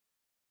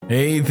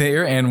Hey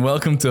there, and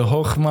welcome to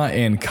Chochmah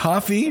and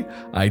Coffee.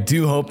 I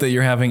do hope that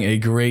you're having a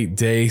great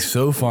day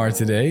so far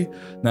today.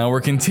 Now,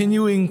 we're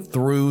continuing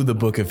through the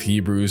book of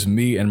Hebrews,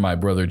 me and my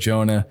brother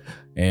Jonah,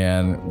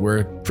 and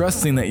we're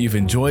trusting that you've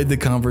enjoyed the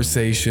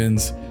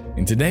conversations.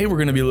 And today we're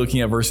going to be looking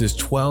at verses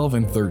 12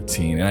 and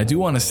 13. And I do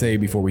want to say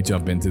before we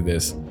jump into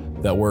this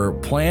that we're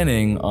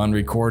planning on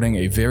recording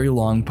a very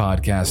long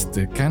podcast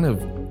to kind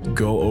of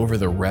go over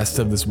the rest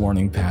of this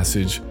morning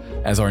passage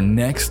as our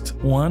next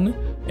one.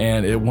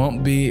 And it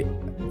won't be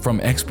from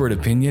expert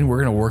opinion.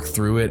 We're going to work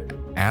through it,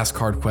 ask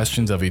hard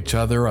questions of each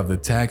other, of the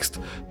text,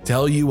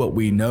 tell you what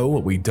we know,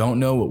 what we don't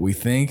know, what we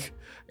think.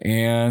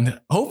 And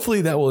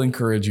hopefully that will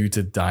encourage you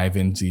to dive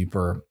in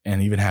deeper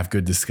and even have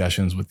good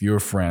discussions with your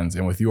friends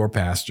and with your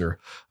pastor.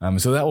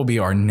 So that will be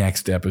our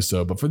next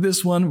episode. But for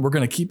this one, we're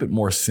going to keep it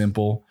more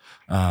simple.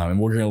 And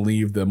we're going to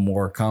leave the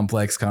more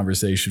complex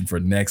conversation for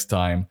next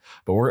time.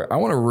 But I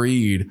want to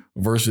read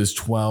verses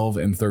 12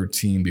 and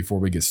 13 before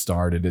we get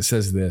started. It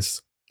says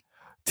this: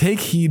 "Take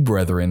heed,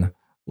 brethren,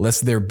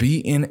 lest there be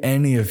in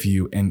any of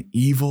you an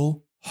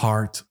evil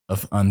heart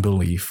of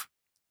unbelief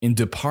in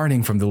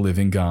departing from the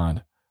living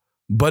God.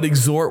 But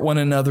exhort one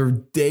another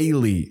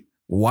daily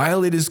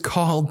while it is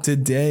called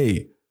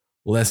today,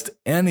 lest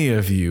any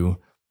of you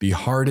be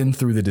hardened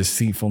through the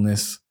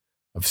deceitfulness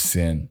of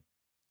sin."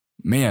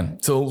 Man,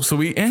 so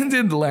we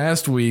ended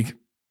last week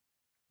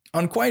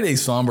on quite a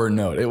somber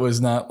note. It was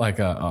not like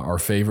our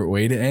favorite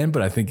way to end,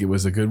 but I think it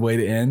was a good way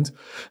to end.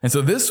 And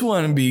so this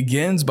one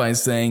begins by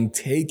saying,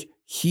 "Take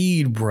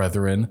heed,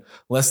 brethren,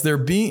 lest there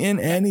be in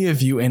any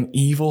of you an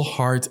evil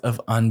heart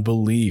of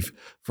unbelief."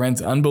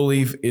 Friends,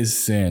 unbelief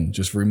is sin.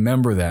 Just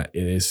remember that.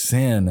 It is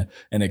sin,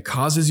 and it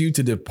causes you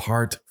to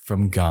depart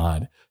from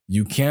God.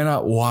 You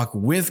cannot walk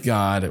with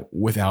God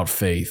without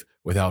faith.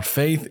 Without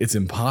faith, it's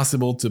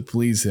impossible to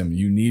please him.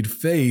 You need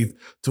faith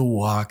to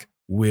walk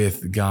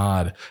with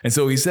God. And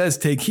so he says,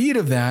 take heed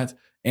of that.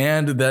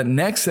 And that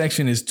next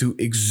section is to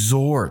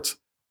exhort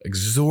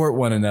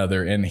one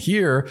another. And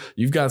here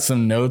you've got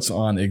some notes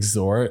on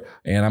exhort,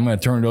 and I'm going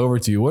to turn it over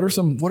to you. What are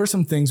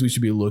some things we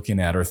should be looking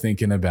at or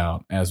thinking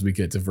about as we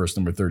get to verse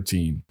number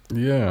 13?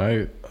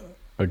 Yeah,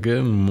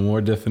 again,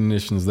 more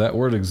definitions. That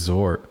word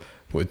exhort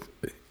would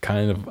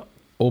kind of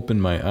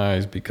open my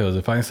eyes, because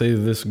if I say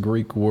this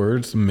Greek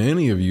words,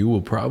 many of you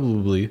will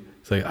probably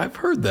say, I've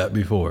heard that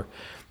before.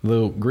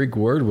 The Greek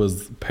word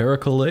was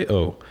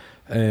parakaleo,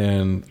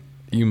 and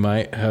you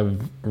might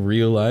have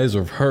realized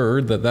or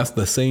heard that that's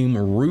the same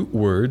root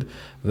word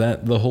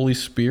that the Holy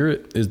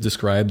Spirit is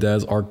described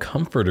as our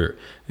comforter.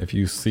 If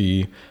you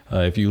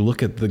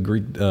look at the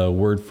Greek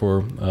word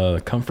for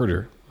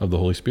comforter of the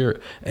Holy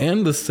Spirit,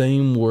 and the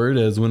same word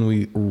as when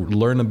we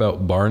learn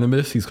about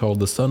Barnabas, he's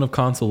called the son of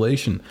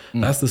consolation.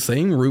 That's the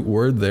same root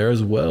word there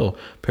as well.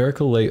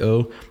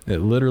 Parakaleo, it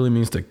literally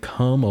means to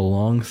come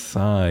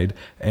alongside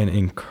and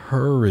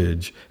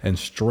encourage and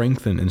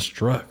strengthen,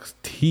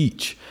 instruct,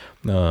 teach.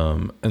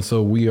 And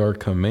so we are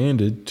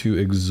commanded to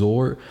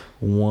exhort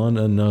one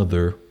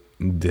another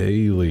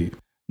daily.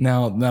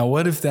 Now,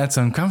 what if that's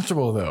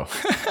uncomfortable though?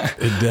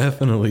 It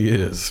definitely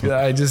is.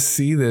 I just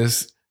see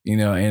this, in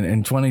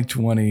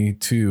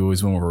 2022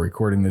 is when we're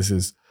recording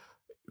this,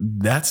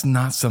 that's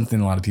not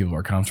something a lot of people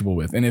are comfortable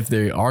with. And if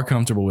they are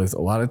comfortable with, a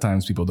lot of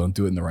times people don't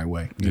do it in the right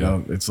way. You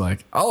know, it's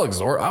like, I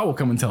will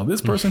come and tell this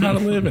person how to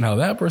live and how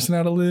that person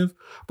how to live.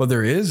 But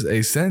there is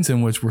a sense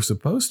in which we're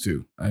supposed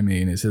to. I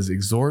mean, it says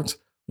exhort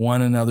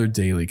one another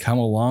daily, come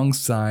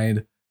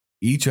alongside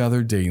each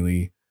other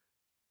daily.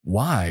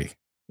 Why?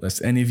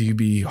 Lest any of you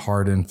be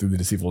hardened through the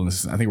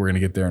deceitfulness. I think we're going to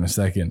get there in a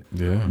second.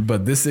 Yeah.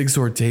 But this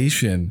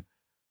exhortation,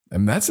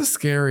 and that's a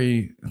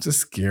scary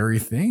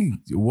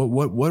thing.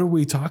 What are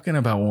we talking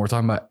about when we're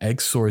talking about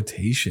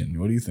exhortation?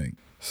 What do you think?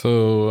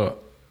 So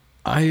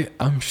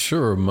I'm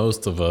sure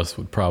most of us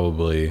would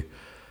probably,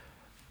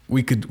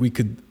 we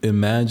could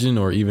imagine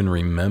or even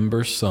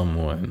remember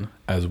someone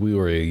as we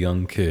were a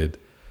young kid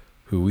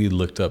who we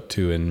looked up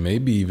to, and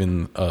maybe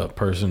even a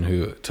person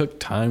who took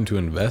time to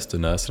invest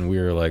in us, and we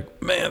were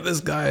like, man,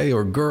 this guy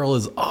or girl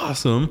is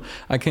awesome.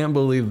 I can't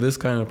believe this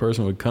kind of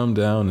person would come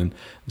down and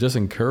just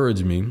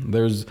encourage me.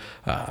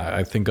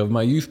 I think of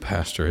my youth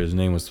pastor. His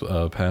name was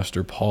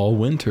Pastor Paul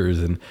Winters,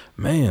 and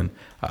man,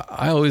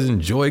 I always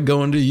enjoyed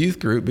going to youth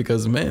group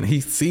because, man,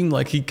 he seemed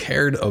like he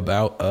cared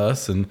about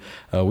us, and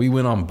we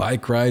went on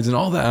bike rides and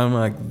all that. I'm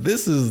like,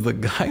 this is the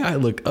guy I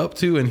look up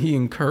to, and he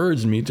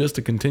encouraged me just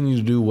to continue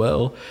to do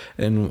well.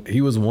 And he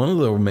was one of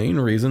the main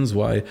reasons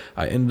why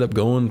I ended up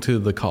going to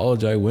the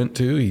college I went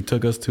to. He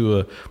took us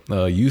to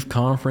a youth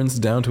conference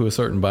down to a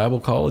certain Bible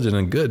college,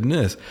 and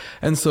goodness.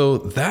 And so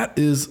that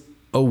is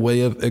a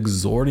way of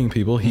exhorting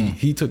people.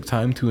 He took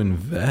time to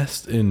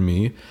invest in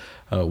me.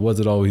 Was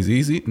it always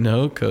easy?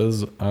 No,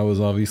 because I was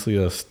obviously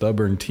a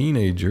stubborn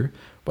teenager,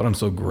 but I'm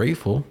so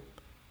grateful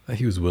that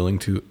he was willing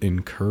to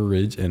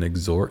encourage and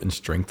exhort and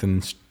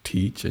strengthen,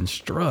 teach,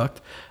 instruct.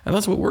 And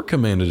that's what we're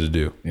commanded to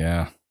do.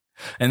 Yeah.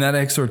 And that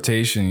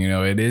exhortation,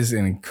 it is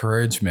an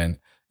encouragement.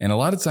 And a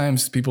lot of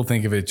times people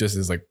think of it just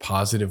as like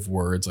positive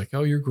words, like,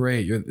 oh, you're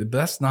great.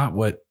 That's not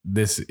what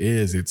this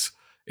is.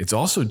 it's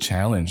also a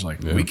challenge.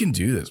 Like we can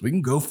do this. We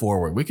can go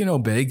forward. We can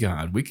obey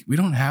God. We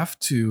don't have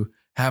to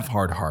have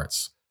hard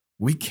hearts.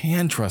 We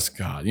can trust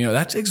God.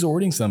 That's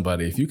exhorting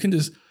somebody. If you can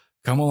just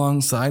come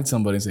alongside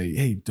somebody and say,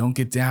 hey, don't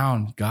get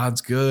down.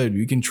 God's good.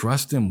 You can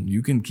trust him.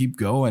 You can keep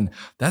going.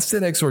 That's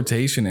that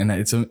exhortation. And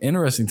it's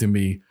interesting to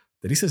me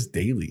that he says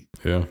daily.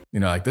 Yeah.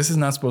 Like this is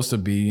not supposed to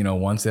be,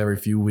 once every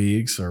few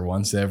weeks or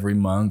once every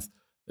month.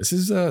 This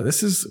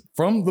is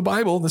from the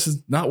Bible. This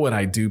is not what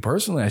I do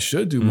personally. I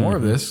should do more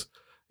of this.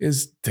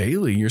 Is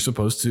daily. You're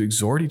supposed to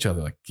exhort each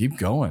other. Like keep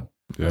going.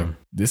 Yeah. Like,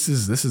 this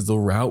is the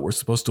route we're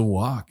supposed to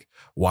walk.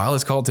 While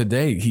it's called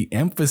today, he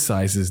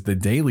emphasizes the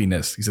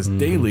dailiness. He says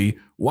daily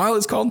while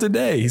it's called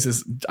today. He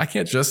says, I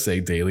can't just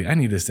say daily. I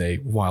need to say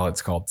while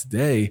it's called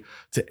today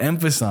to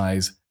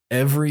emphasize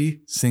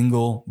every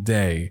single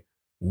day.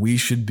 We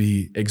should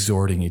be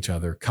exhorting each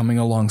other, coming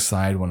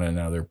alongside one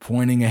another,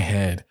 pointing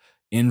ahead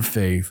in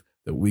faith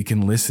that we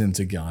can listen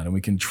to God and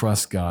we can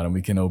trust God and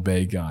we can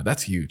obey God.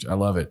 That's huge. I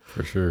love it.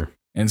 For sure.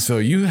 And so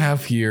you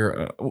have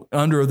here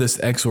under this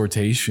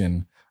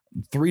exhortation,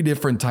 3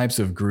 different types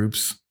of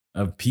groups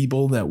of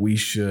people that we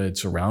should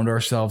surround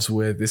ourselves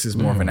with. This is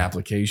more of an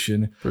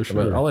application. For sure.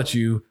 But I'll let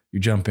you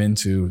jump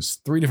into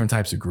 3 different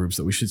types of groups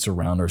that we should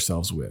surround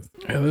ourselves with.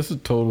 Yeah, this is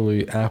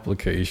totally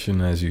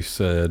application, as you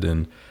said.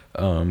 And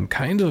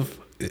kind of,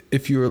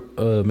 if you're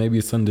maybe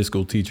a Sunday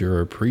school teacher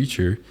or a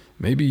preacher,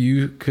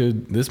 maybe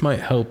this might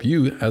help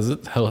you as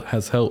it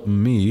has helped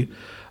me.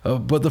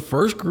 But the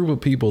first group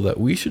of people that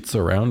we should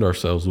surround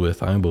ourselves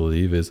with, I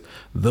believe, is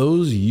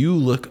those you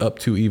look up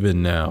to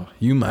even now.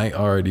 You might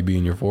already be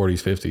in your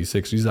 40s, 50s,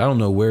 60s. I don't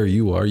know where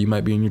you are. You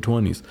might be in your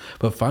 20s.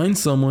 But find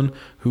someone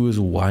who is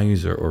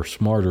wiser or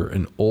smarter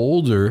and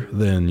older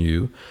than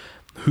you,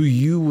 who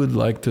you would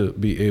like to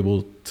be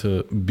able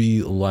to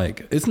be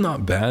like. It's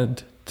not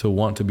bad to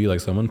want to be like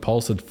someone.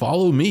 Paul said,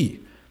 follow me.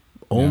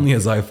 Only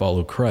as I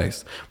follow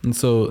Christ. And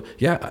so,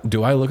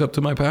 do I look up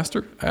to my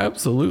pastor?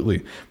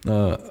 Absolutely.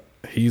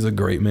 He's a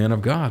great man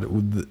of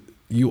God.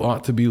 You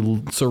ought to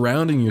be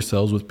surrounding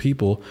yourselves with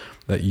people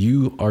that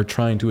you are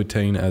trying to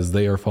attain as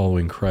they are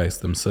following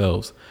Christ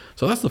themselves.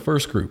 So that's the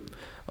first group.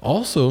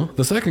 Also,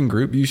 the second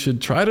group, you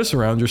should try to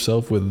surround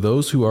yourself with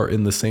those who are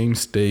in the same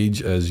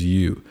stage as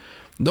you.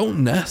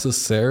 Don't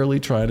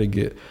necessarily try to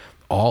get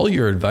all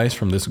your advice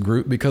from this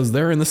group because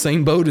they're in the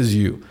same boat as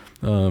you.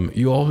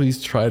 You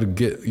always try to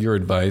get your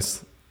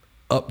advice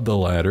up the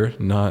ladder,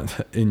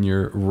 not in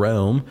your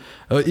realm,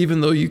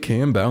 even though you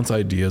can bounce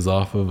ideas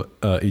off of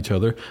each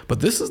other. But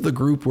this is the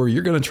group where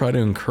you're going to try to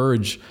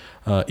encourage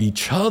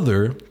each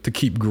other to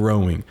keep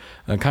growing,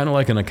 kind of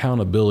like an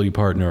accountability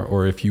partner.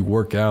 Or if you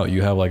work out,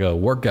 you have like a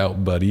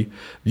workout buddy.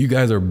 You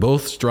guys are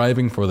both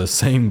striving for the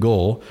same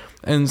goal.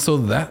 And so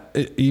that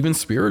even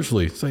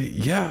spiritually, say,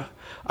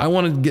 I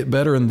want to get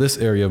better in this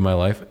area of my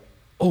life.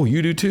 Oh,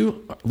 you do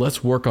too?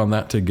 Let's work on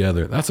that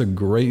together. That's a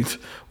great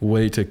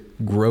way to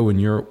grow in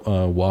your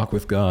walk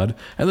with God.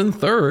 And then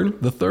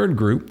the third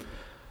group,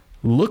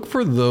 look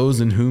for those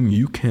in whom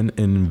you can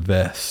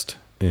invest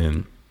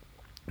in.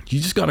 You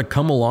just got to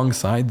come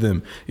alongside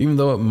them, even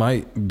though it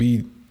might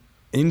be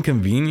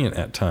inconvenient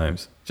at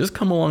times. Just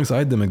come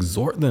alongside them,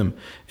 exhort them,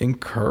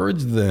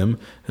 encourage them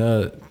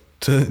to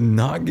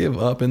not give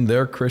up in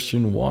their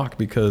Christian walk,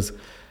 because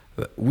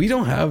we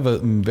don't have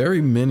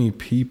very many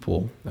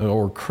people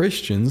or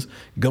Christians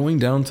going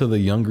down to the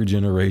younger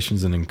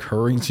generations and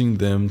encouraging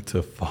them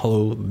to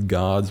follow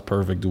God's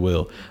perfect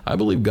will. I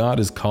believe God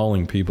is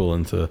calling people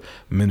into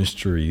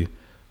ministry,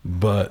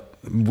 but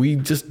we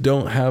just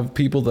don't have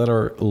people that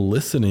are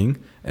listening.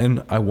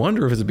 And I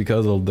wonder if it's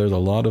because there's a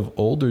lot of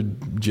older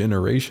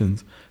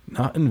generations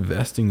not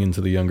investing into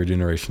the younger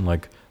generation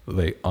like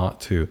they ought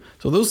to.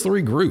 So those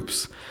 3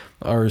 groups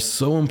are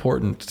so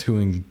important to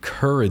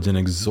encourage and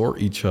exhort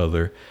each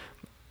other.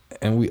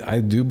 And I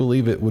do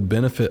believe it would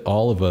benefit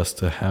all of us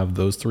to have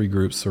those 3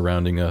 groups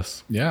surrounding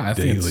us. Yeah, I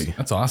daily. think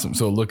that's awesome.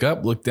 So look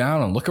up, look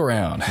down, and look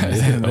around.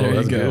 Yeah, there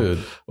you go.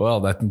 Good.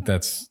 Well, I think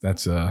that's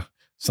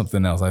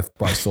something else. I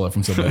probably stole it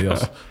from somebody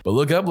else. But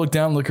look up, look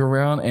down, look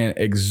around, and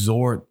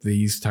exhort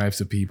these types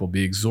of people.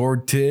 Be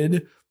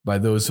exhorted by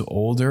those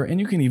older, and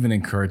you can even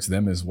encourage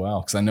them as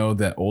well. Because I know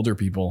that older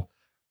people,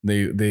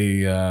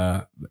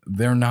 they're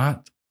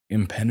not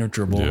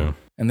impenetrable,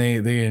 and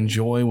they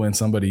enjoy when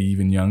somebody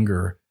even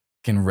younger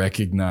can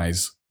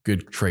recognize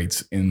good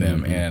traits in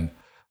them.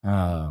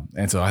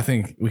 And so I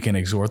think we can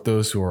exhort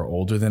those who are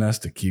older than us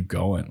to keep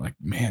going. Like,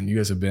 man, you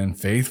guys have been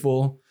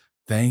faithful.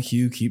 Thank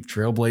you. Keep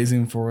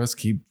trailblazing for us.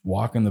 Keep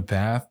walking the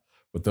path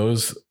with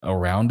those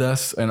around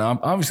us. And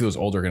obviously those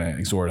older are going to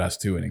exhort us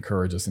too and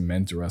encourage us and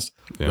mentor us.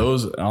 Yeah.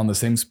 Those on the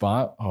same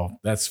spot,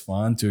 that's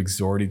fun to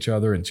exhort each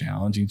other and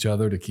challenge each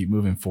other to keep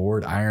moving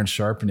forward. Iron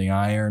sharpening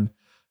iron.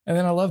 And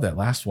then I love that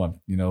last one,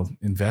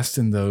 invest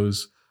in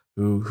those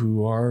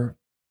who are,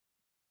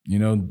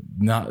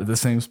 not the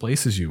same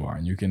place as you are,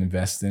 and you can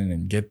invest in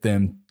and get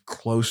them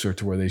closer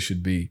to where they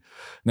should be.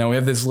 Now we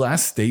have this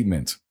last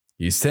statement.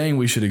 He's saying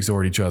we should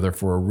exhort each other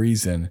for a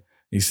reason.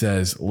 He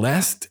says,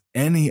 lest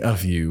any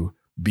of you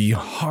be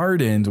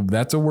hardened.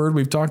 That's a word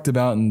we've talked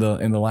about in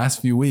the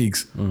last few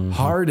weeks.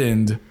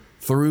 Hardened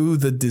through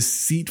the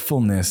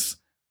deceitfulness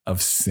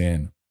of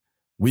sin.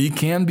 We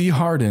can be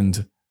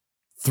hardened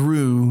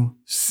through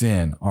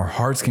sin. Our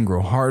hearts can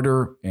grow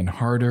harder and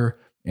harder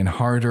and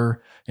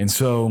harder. And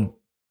so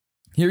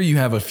here you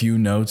have a few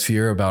notes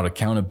here about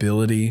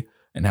accountability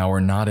and how we're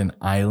not an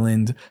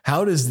island.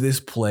 How does this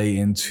play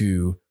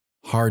into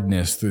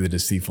hardness through the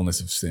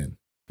deceitfulness of sin?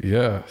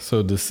 Yeah.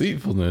 So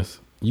deceitfulness,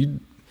 you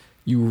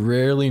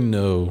rarely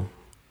know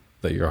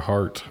that your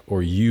heart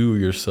or you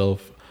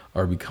yourself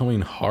are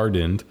becoming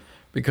hardened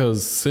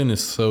because sin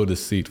is so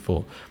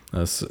deceitful.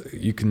 So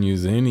you can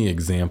use any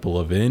example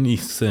of any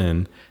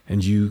sin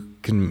and you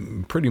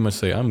can pretty much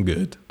say, I'm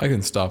good. I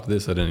can stop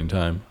this at any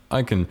time.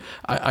 I can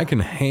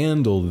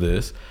handle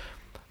this.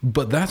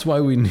 But that's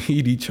why we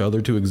need each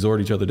other to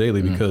exhort each other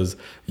daily, because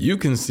you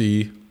can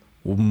see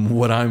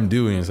what I'm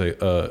doing and say,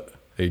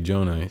 hey,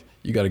 Jonah,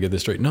 you got to get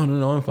this straight. No,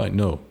 I'm fine.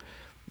 No.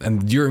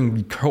 And you're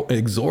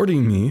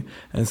exhorting me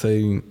and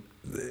saying,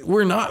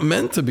 we're not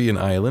meant to be an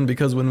island,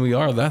 because when we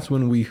are, that's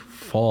when we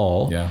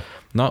fall. Yeah.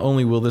 Not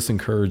only will this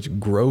encourage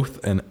growth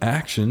and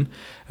action,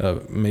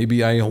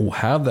 maybe I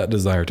have that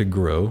desire to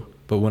grow,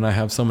 but when I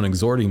have someone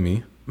exhorting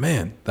me,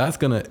 man, that's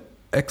going to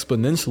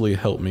exponentially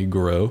help me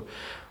grow.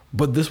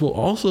 But this will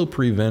also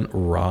prevent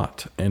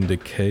rot and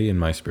decay in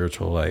my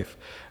spiritual life.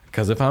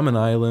 Because if I'm an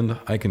island,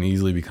 I can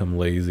easily become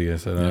lazy. I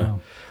said,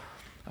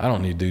 I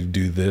don't need to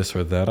do this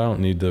or that. I don't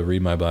need to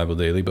read my Bible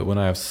daily. But when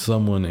I have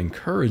someone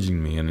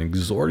encouraging me and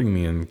exhorting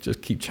me and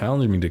just keep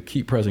challenging me to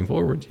keep pressing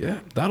forward,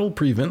 that'll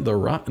prevent the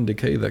rot and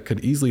decay that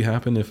could easily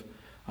happen if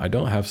I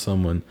don't have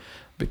someone.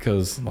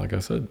 Because, like I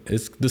said,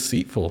 it's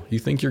deceitful. You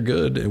think you're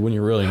good when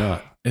you're really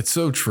not. It's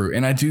so true.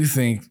 And I do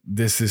think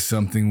this is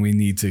something we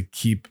need to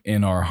keep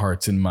in our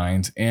hearts and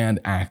minds and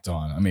act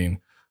on. I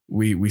mean,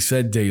 we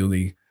said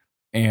daily.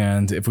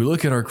 And if we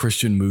look at our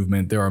Christian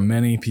movement, there are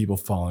many people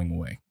falling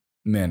away.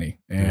 Many.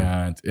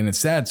 And it's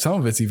sad.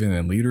 Some of it's even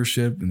in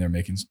leadership and they're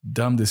making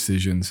dumb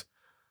decisions.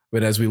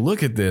 But as we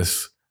look at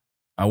this,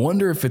 I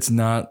wonder if it's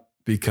not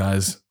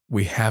because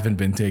we haven't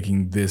been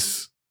taking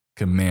this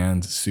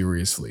command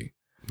seriously.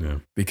 Yeah.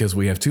 Because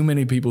we have too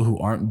many people who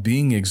aren't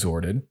being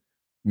exhorted,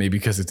 maybe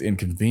because it's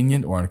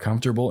inconvenient or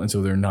uncomfortable. And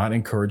so they're not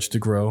encouraged to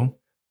grow.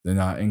 They're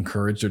not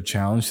encouraged or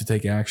challenged to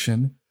take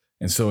action.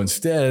 And so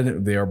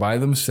instead, they are by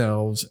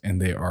themselves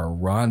and they are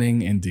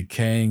rotting and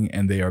decaying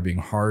and they are being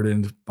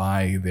hardened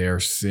by their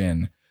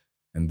sin.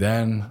 And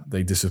then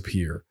they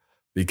disappear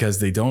because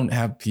they don't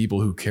have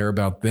people who care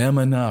about them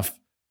enough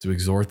to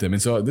exhort them.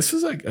 And so this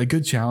is a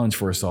good challenge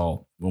for us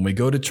all. When we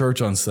go to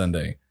church on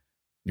Sunday,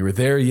 you were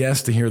there,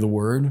 yes, to hear the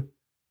word,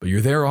 but you're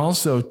there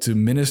also to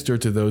minister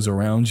to those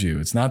around you.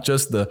 It's not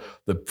just the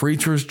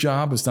preacher's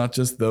job. It's not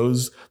just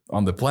those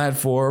on the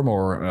platform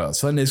or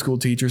Sunday school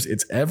teachers.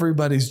 It's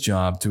everybody's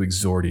job to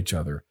exhort each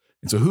other.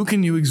 And so who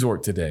can you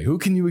exhort today? Who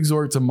can you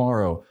exhort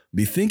tomorrow?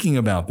 Be thinking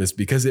about this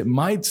because it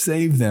might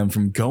save them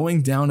from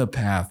going down a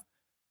path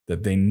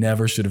that they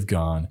never should have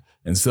gone.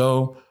 And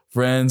so,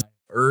 friends, I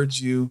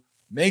urge you,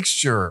 make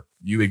sure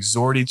you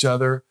exhort each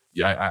other.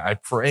 I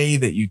pray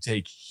that you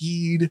take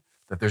heed,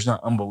 that there's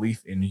not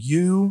unbelief in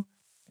you,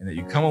 and that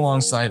you come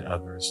alongside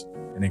others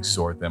and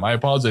exhort them. I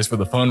apologize for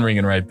the phone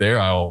ringing right there.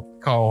 I'll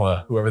call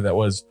whoever that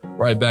was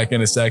right back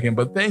in a second.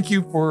 But thank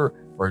you for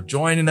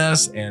joining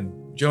us. And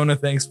Jonah,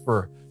 thanks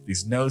for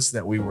these notes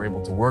that we were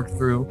able to work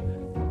through.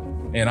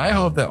 And I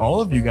hope that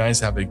all of you guys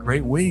have a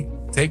great week.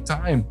 Take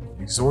time,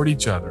 exhort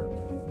each other.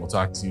 We'll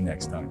talk to you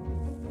next time.